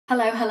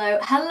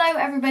Hello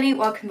everybody,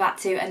 welcome back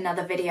to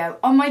another video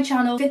on my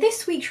channel. For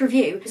this week's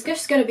review, it's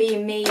just going to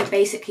be me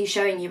basically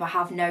showing you I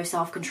have no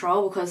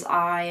self-control because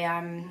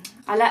I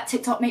let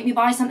TikTok make me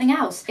buy something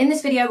else. In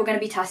this video, we're going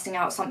to be testing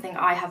out something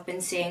I have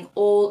been seeing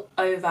all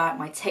over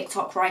my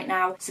TikTok right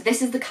now. So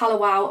this is the Colour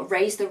Wow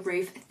Raise the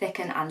Roof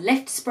Thicken and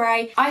Lift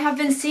Spray. I have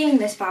been seeing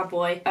this bad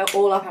boy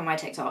all up on my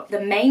TikTok. The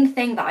main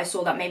thing that I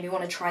saw that made me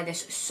want to try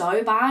this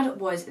so bad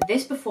was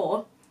this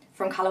before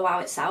from Colour Wow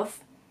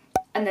itself,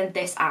 and then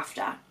this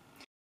after.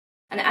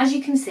 And as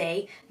you can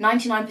see,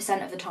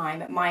 99% of the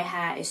time, my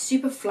hair is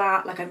super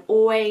flat. Like I've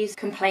always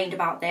complained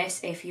about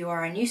this. If you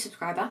are a new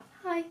subscriber,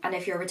 hi. And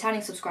if you're a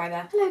returning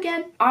subscriber, hello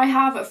again. I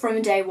have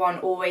from day one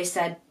always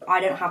said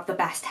I don't have the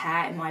best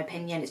hair in my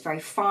opinion. It's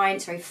very fine,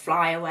 it's very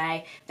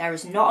flyaway. There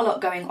is not a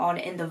lot going on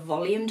in the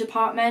volume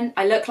department.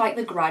 I look like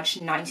the Grudge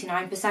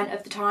 99%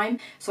 of the time.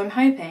 So I'm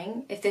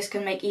hoping if this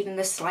can make even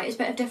the slightest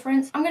bit of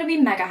difference, I'm gonna be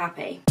mega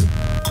happy.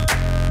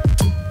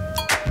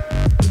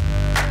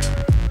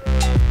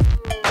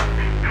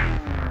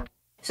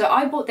 So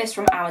I bought this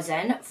from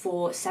Amazon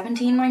for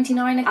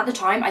 $17.99 at the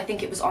time. I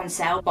think it was on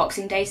sale,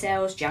 Boxing Day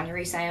sales,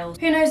 January sales,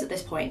 who knows at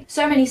this point.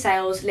 So many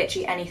sales,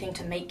 literally anything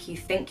to make you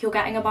think you're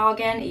getting a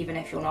bargain, even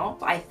if you're not.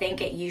 But I think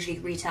it usually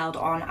retailed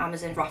on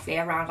Amazon roughly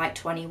around like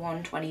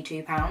 £21,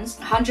 £22.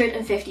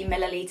 150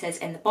 millilitres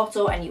in the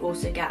bottle, and you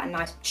also get a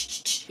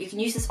nice You can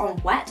use this on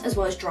wet as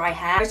well as dry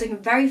hair. It's looking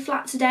very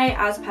flat today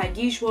as per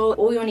usual.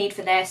 All you'll need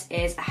for this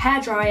is a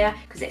hairdryer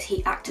because it's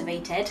heat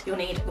activated. You'll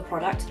need the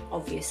product,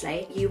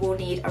 obviously. You will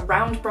need a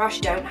round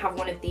brush. Don't have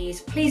one of these,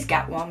 please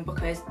get one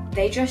because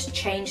they just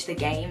change the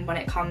game when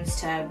it comes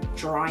to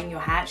drying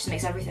your hair. It just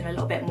makes everything a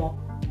little bit more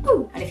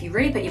ooh. And if you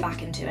really put your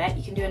back into it,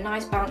 you can do a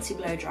nice bouncy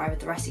blow dry with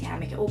the rest of your hair,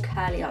 make it all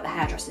curly like the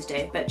hairdressers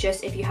do. But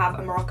just if you have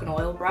a Moroccan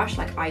oil brush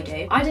like I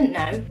do, I didn't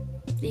know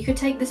you could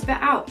take this bit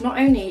out. Not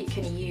only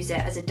can you use it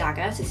as a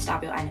dagger to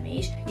stab your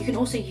enemies, you can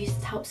also use it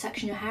to help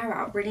section your hair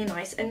out really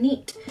nice and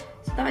neat.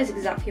 So that is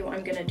exactly what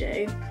I'm gonna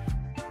do.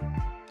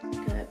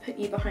 I'm gonna put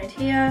you behind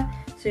here.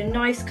 So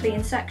nice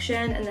clean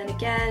section, and then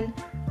again,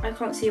 I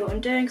can't see what I'm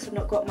doing because I've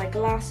not got my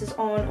glasses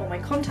on or my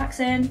contacts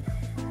in,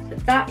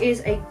 but that is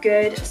a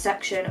good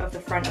section of the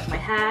front of my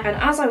hair. And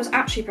as I was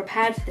actually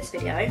prepared for this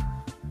video,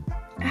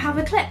 I have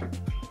a clip.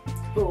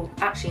 Oh,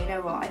 actually, you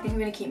know what? I think I'm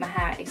gonna keep my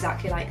hair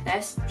exactly like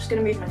this. I'm just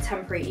gonna move my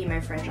temporary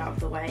emo fringe out of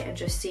the way and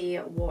just see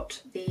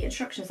what the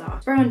instructions are.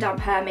 Spray on damp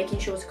hair, making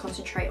sure to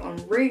concentrate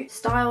on root.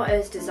 Style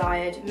as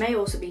desired, may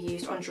also be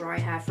used on dry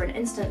hair for an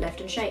instant lift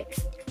and shake.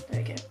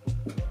 There we go.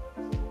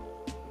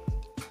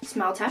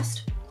 Smell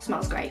test.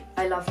 Smells great.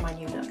 I love my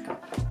new look.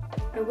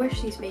 I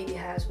wish these baby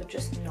hairs would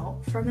just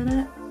not for a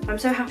minute. I'm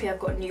so happy I've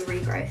got new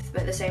regrowth,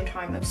 but at the same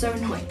time I'm so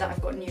annoyed that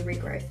I've got new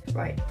regrowth.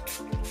 Right.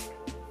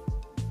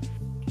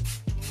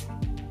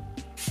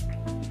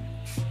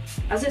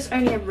 As it's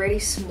only a really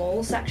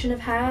small section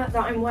of hair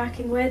that I'm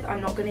working with, I'm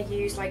not going to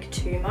use like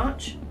too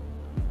much.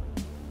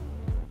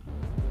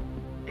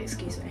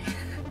 Excuse me.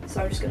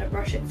 So I'm just going to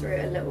brush it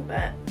through a little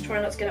bit.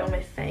 Try not to get it on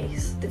my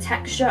face. The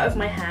texture of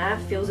my hair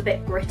feels a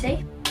bit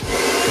gritty.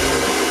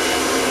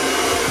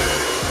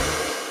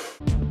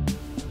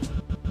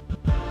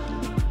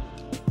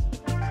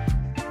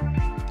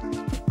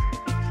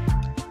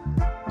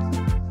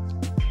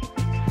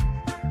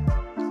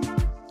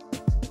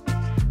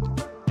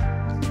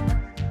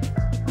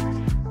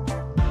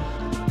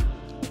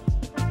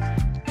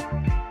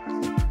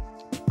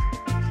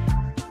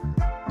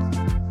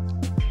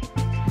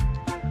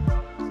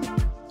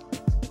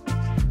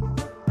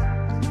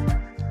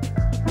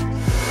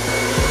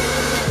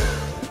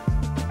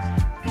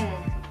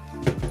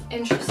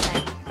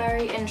 Interesting,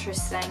 very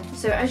interesting.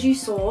 So as you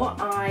saw,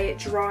 I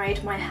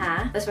dried my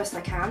hair as best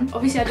I can.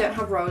 Obviously I don't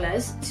have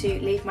rollers to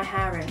leave my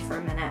hair in for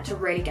a minute to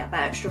really get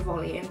that extra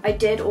volume. I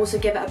did also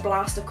give it a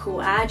blast of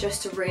cool air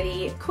just to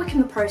really quicken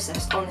the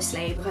process,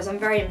 honestly, because I'm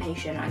very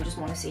impatient and just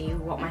want to see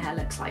what my hair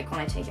looks like when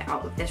I take it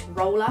out with this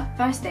roller.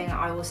 First thing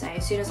I will say,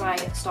 as soon as I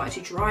started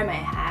to dry my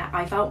hair,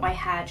 I felt my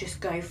hair just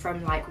go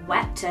from like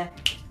wet to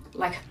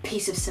like a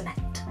piece of cement.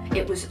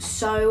 It was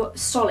so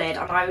solid,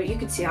 and you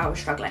could see I was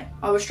struggling.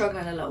 I was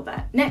struggling a little bit.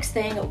 Next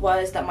thing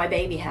was that my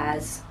baby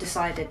hairs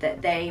decided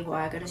that they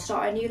were going to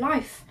start a new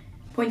life.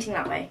 Pointing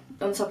that way,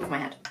 on the top of my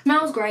head.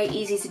 Smells great,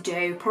 easy to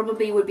do.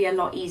 Probably would be a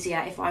lot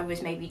easier if I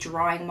was maybe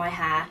drying my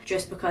hair,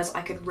 just because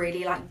I could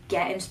really like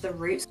get into the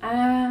roots.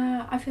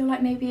 I feel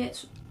like maybe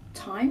it's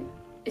time.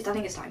 I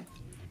think it's time.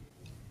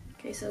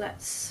 Okay, so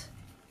let's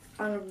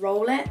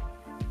unroll it.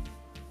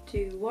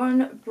 Do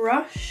one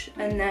brush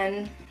and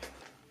then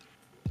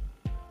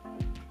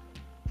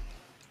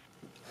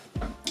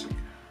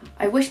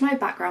I wish my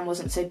background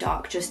wasn't so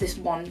dark just this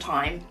one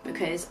time,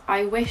 because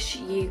I wish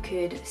you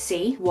could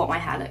see what my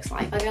hair looks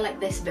like. If I go like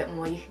this a bit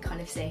more, you can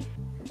kind of see.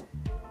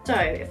 So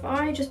if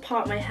I just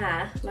part my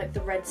hair like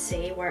the Red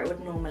Sea where it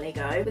would normally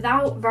go,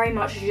 without very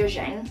much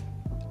zhuzhing,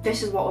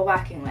 this is what we're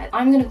working with.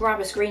 I'm gonna grab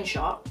a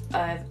screenshot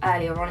of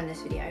earlier on in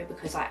this video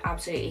because I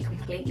absolutely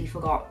completely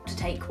forgot to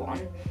take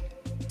one.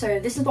 So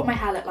this is what my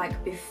hair looked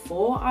like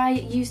before I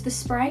used the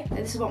spray, and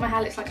this is what my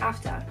hair looks like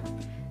after.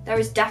 There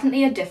is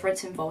definitely a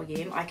difference in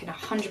volume. I can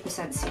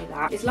 100% see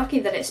that. It's lucky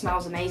that it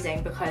smells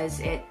amazing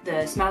because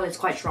the smell is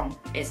quite strong.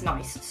 It's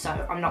nice, so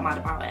I'm not mad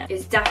about it.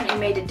 It's definitely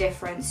made a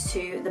difference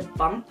to the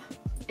bump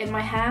in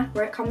my hair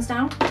where it comes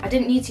down. I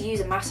didn't need to use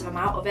a massive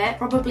amount of it.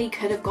 Probably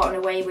could have gotten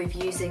away with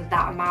using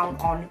that amount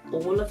on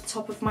all of the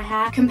top of my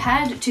hair.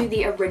 Compared to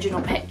the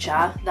original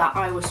picture that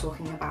I was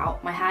talking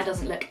about, my hair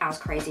doesn't look as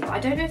crazy, but I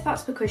don't know if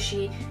that's because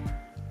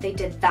they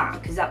did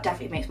that, because that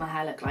definitely makes my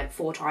hair look like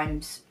 4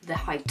 times the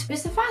height. But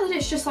it's the fact that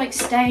it's just like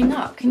staying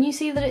up. Can you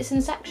see that it's in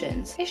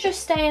sections? It's just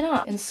staying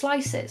up in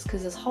slices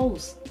because there's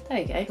holes. There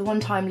you go. The one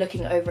time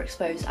looking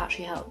overexposed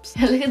actually helps.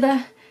 Look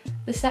at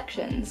the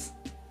sections.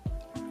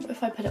 What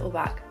if I put it all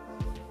back?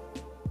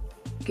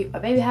 Scoop my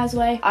baby hairs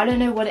away. I don't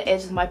know what it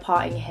is with my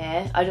parting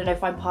here. I don't know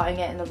if I'm parting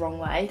it in the wrong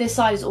way. This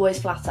side is always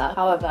flatter.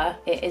 However,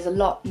 it is a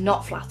lot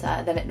not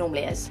flatter than it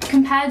normally is.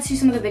 Compared to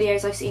some of the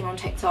videos I've seen on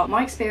TikTok,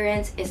 my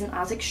experience isn't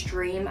as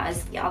extreme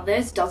as the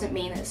others. Doesn't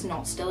mean it's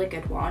not still a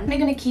good one. I'm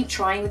gonna keep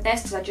trying with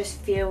this because I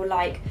just feel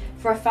like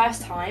for a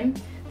first time,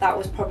 that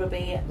was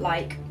probably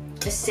like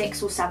a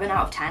 6 or 7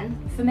 out of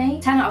 10 for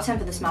me. 10 out of 10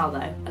 for the smell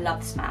though. I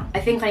love the smell. I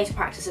think I need to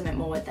practice a bit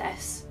more with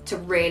this to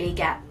really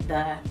get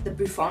the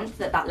bouffant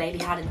that lady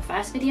had in the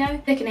first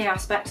video. Thickening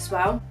aspect as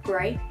well,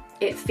 great.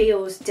 It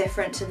feels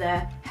different to the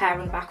hair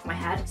on the back of my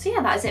head. So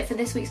yeah, that is it for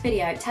this week's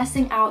video.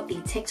 Testing out the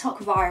TikTok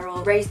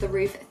viral Raise the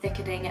Roof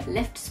Thickening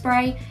Lift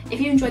Spray. If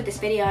you enjoyed this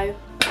video,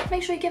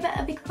 make sure you give it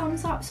a big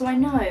thumbs up so I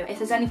know. If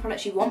there's any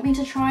products you want me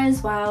to try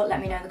as well,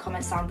 let me know in the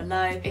comments down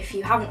below. If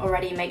you haven't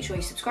already, make sure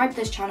you subscribe to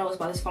this channel as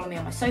well as follow me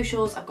on my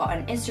socials. I've got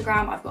an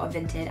Instagram, I've got a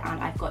Vinted,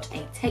 and I've got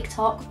a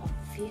TikTok,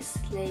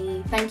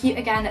 obviously. Thank you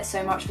again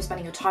so much for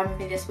spending your time with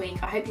me this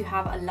week. I hope you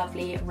have a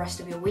lovely rest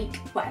of your week,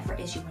 whatever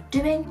it is you are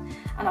doing,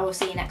 and I will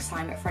see you next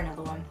time for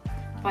another one.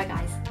 Bye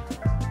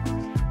guys.